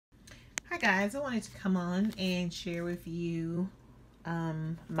guys, I wanted to come on and share with you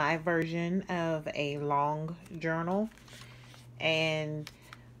my version of a long journal. And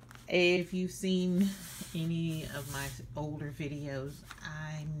if you've seen any of my older videos,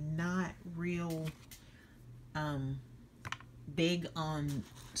 I'm not real big on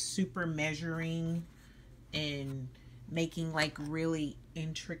super measuring and making like really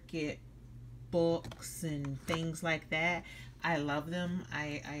intricate books and things like that. I love them.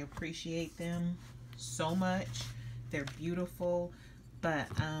 I appreciate them so much. They're beautiful. But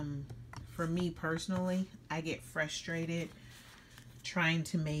for me personally, I get frustrated trying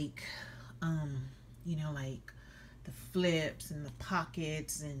to make, like the flips and the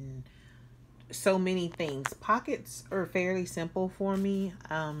pockets and so many things. Pockets are fairly simple for me.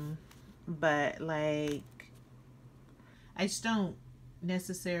 But like, I just don't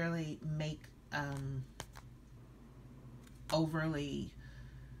necessarily make overly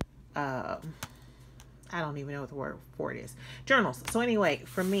I don't even know what the word for it is, journals. So anyway,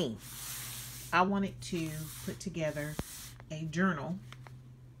 for me, I wanted to put together a journal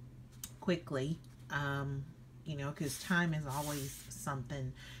quickly, because time is always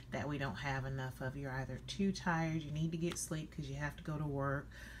something that we don't have enough of. You're either too tired, you need to get sleep because you have to go to work,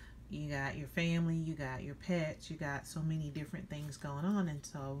 you got your family, you got your pets, you got so many different things going on. And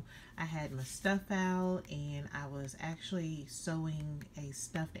so I had my stuff out, and I was actually sewing a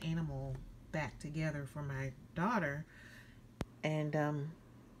stuffed animal back together for my daughter, and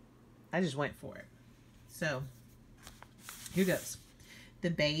I just went for it. So here goes. The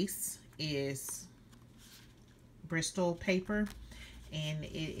base is Bristol paper, and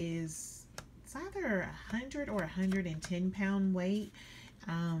it's either 100 or 110 pound weight.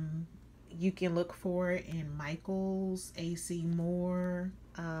 You can look for it in Michael's, AC Moore,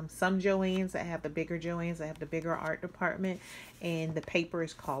 some Joann's that have the bigger Joann's that have the bigger art department, and the paper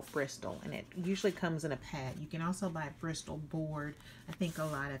is called Bristol, and it usually comes in a pad. You can also buy Bristol board. I think a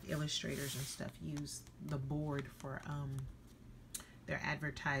lot of illustrators and stuff use the board for their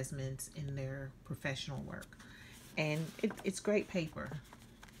advertisements in their professional work, and it's great paper.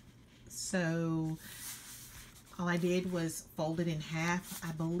 So all I did was fold it in half.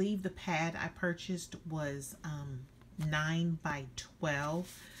 I believe the pad I purchased was 9 by 12.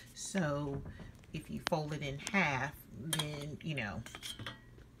 So if you fold it in half, then, you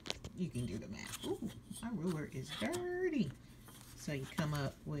can do the math. Ooh, my ruler is dirty. So you come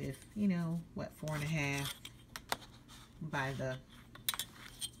up with, 4.5 by the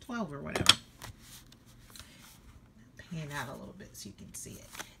 12 or whatever. Pan out a little bit so you can see it.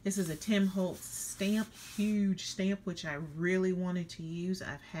 This is a Tim Holtz stamp, huge stamp, which I really wanted to use.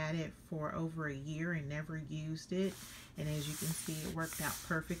 I've had it for over a year and never used it. And as you can see, it worked out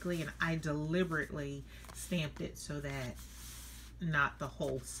perfectly. And I deliberately stamped it so that not the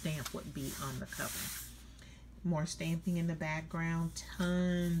whole stamp would be on the cover. More stamping in the background.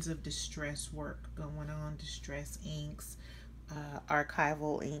 Tons of distress work going on. Distress inks,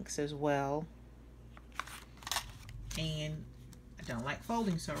 archival inks as well. And I don't like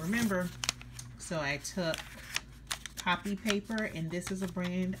folding, so remember, so I took copy paper, and this is a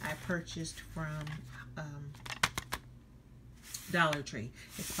brand I purchased from Dollar Tree.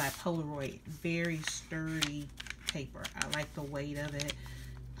 It's by Polaroid. Very sturdy paper. I like the weight of it.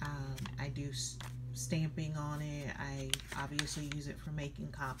 I do stamping on it. I obviously use it for making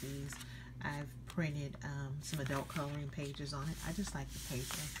copies. I've printed some adult coloring pages on it. I just like the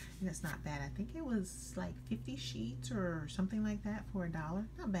paper, and it's not bad. I think it was like 50 sheets or something like that for $1.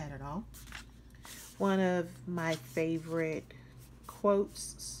 Not bad at all. One of my favorite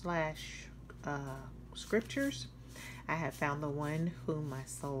quotes slash scriptures. I have found the one whom my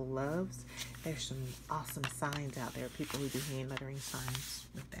soul loves. There's some awesome signs out there. People who do hand lettering signs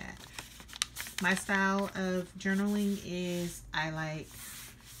with that. My style of journaling is I like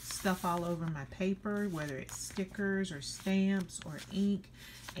stuff all over my paper, whether it's stickers or stamps or ink,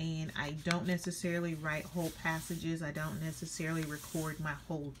 and I don't necessarily write whole passages. I don't necessarily record my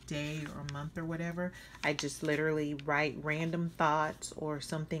whole day or month or whatever. I just literally write random thoughts or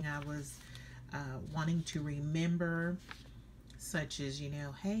something I was wanting to remember, such as,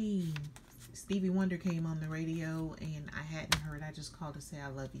 hey, Stevie Wonder came on the radio and I hadn't heard. I just called to say I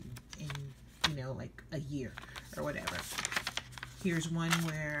love you in, like a year or whatever. Here's one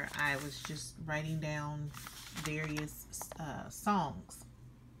where I was just writing down various songs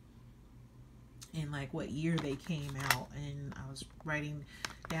and like what year they came out, and I was writing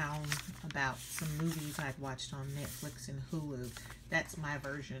down about some movies I'd watched on Netflix and Hulu. That's my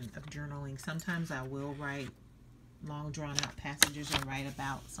version of journaling. Sometimes I will write long drawn out passages or write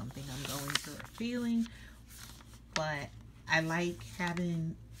about something I'm going through or feeling, but I like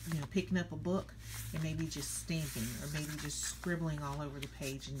having picking up a book and maybe just stamping, or maybe just scribbling all over the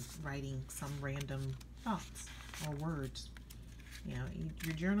page and writing some random thoughts or words.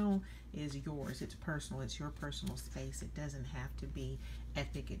 Your journal is yours. It's personal. It's your personal space. It doesn't have to be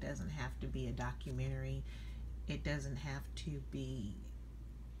epic. It doesn't have to be a documentary. It doesn't have to be,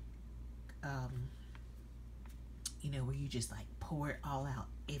 where you just like pour it all out.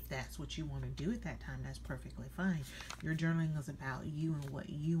 If that's what you want to do at that time, that's perfectly fine. Your journaling is about you and what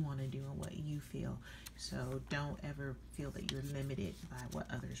you want to do and what you feel. So don't ever feel that you're limited by what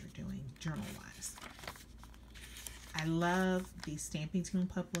others are doing journal-wise. I love these Stamping Tool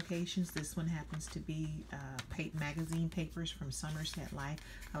publications. This one happens to be magazine papers from Somerset Life.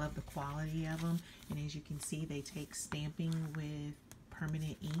 I love the quality of them. And as you can see, they take stamping with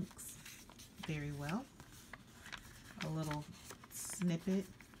permanent inks very well. A little snippet,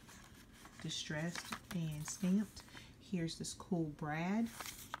 distressed and stamped. Here's this cool brad.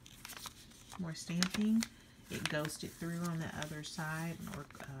 More stamping. It ghosted through on the other side, or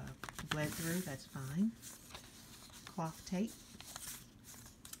bled through. That's fine. Cloth tape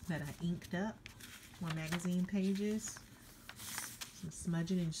that I inked up. More magazine pages. Some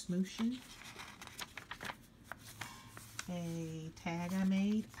smudging and smooshing. A tag I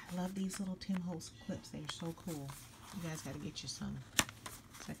made. I love these little Tim Holtz clips. They're so cool. You guys got to get you some.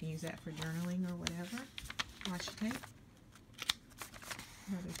 So I can use that for journaling or whatever. Washi tape.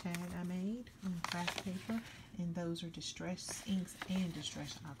 Another tag I made on craft paper. And those are distress inks and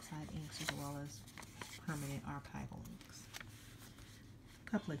distress oxide inks, as well as permanent archival inks. A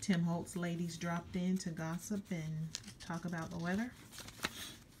couple of Tim Holtz ladies dropped in to gossip and talk about the weather.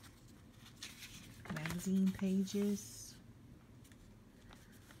 Magazine pages.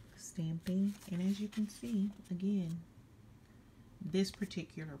 Stamping, and as you can see, again, this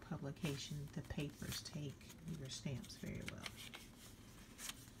particular publication, the papers take your stamps very well.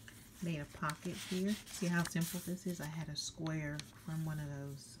 Made a pocket here. See how simple this is? I had a square from one of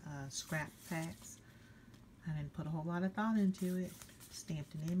those scrap packs. I didn't put a whole lot of thought into it.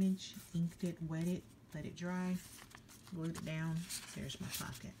 Stamped an image, inked it, wet it, let it dry, glued it down. There's my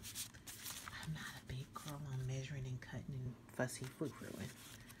pocket. I'm not a big girl on measuring and cutting and fussy frou-frouing.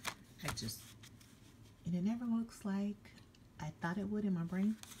 And it never looks like I thought it would in my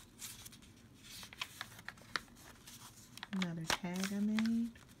brain. Another tag I made.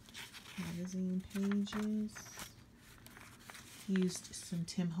 Magazine pages. Used some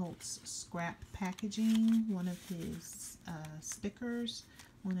Tim Holtz scrap packaging. One of his stickers.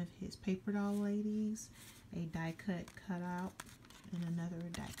 One of his paper doll ladies. A die cut cutout. And another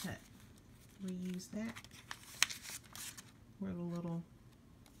die cut. Reuse that. Wrote a little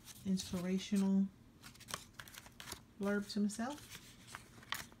inspirational blurb to myself.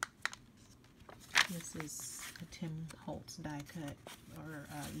 This is a Tim Holtz die cut, or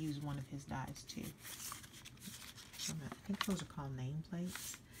use one of his dies too. I think those are called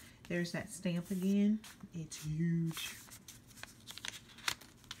nameplates. There's that stamp again. It's huge.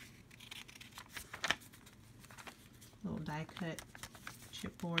 Little die cut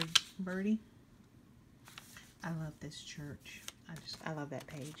chipboard birdie. I love this church. I love that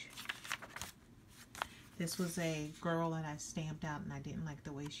page. This was a girl that I stamped out, and I didn't like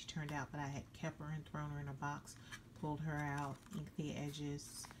the way she turned out, but I had kept her and thrown her in a box, pulled her out, inked the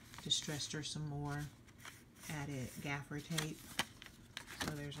edges, distressed her some more, added gaffer tape.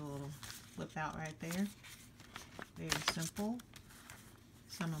 So there's a little flip out right there. Very simple.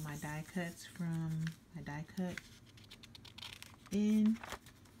 Some of my die cuts from my die cut bin.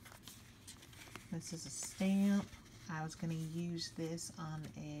 This is a stamp. I was going to use this on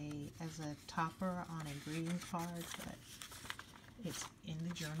as a topper on a greeting card, but it's in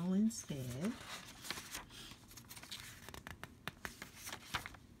the journal instead.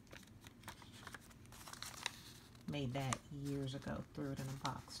 Made that years ago, threw it in a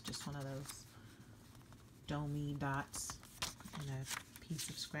box. Just one of those domey dots and a piece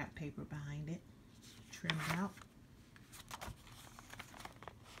of scrap paper behind it. Trimmed out.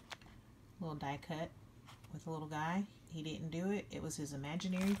 Little die cut with a little guy. He didn't do it. It was his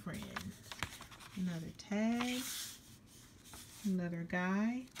imaginary friend. Another tag. Another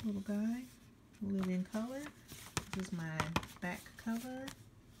guy. Little guy. Live in color. This is my back cover.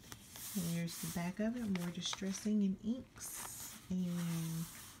 And here's the back of it. More distressing and inks. And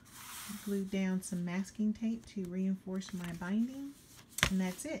glued down some masking tape to reinforce my binding. And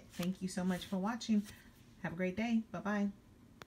that's it. Thank you so much for watching. Have a great day. Bye-bye.